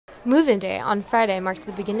Move-in day on Friday marked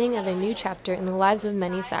the beginning of a new chapter in the lives of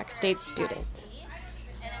many Sac State students.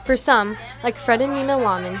 For some, like Fred and Nina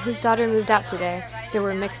Lahman, whose daughter moved out today, there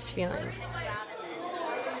were mixed feelings.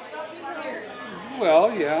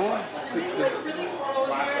 Well, yeah.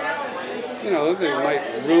 They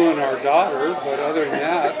might ruin our daughter, but other than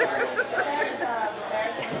that...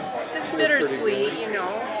 It's bittersweet,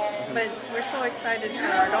 but we're so excited for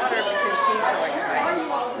our daughter because she's so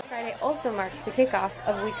excited. Friday also marked the kickoff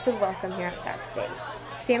of Weeks of Welcome here at Sac State.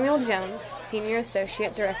 Samuel Jones, Senior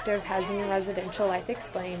Associate Director of Housing and Residential Life,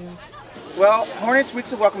 explains. Well, Hornet's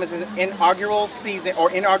Weeks of Welcome is an inaugural season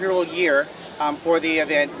or inaugural year for the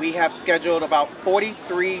event. We have scheduled about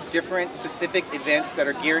 43 different specific events that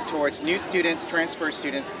are geared towards new students, transfer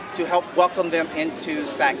students, to help welcome them into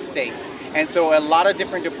Sac State. And so a lot of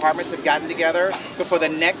different departments have gotten together. So for the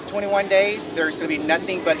next 21 days, there's going to be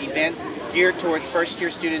nothing but events geared towards first-year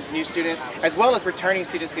students, new students, as well as returning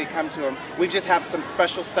students that come to them. We just have some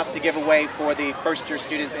special stuff to give away for the first-year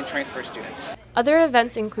students and transfer students. Other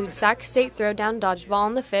events include Sac State Throwdown Dodgeball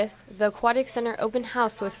on the 5th, the Aquatic Center Open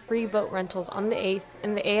House with free boat rentals on the 8th,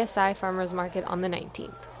 and the ASI Farmers Market on the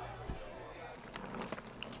 19th.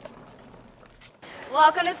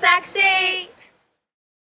 Welcome to Sac State!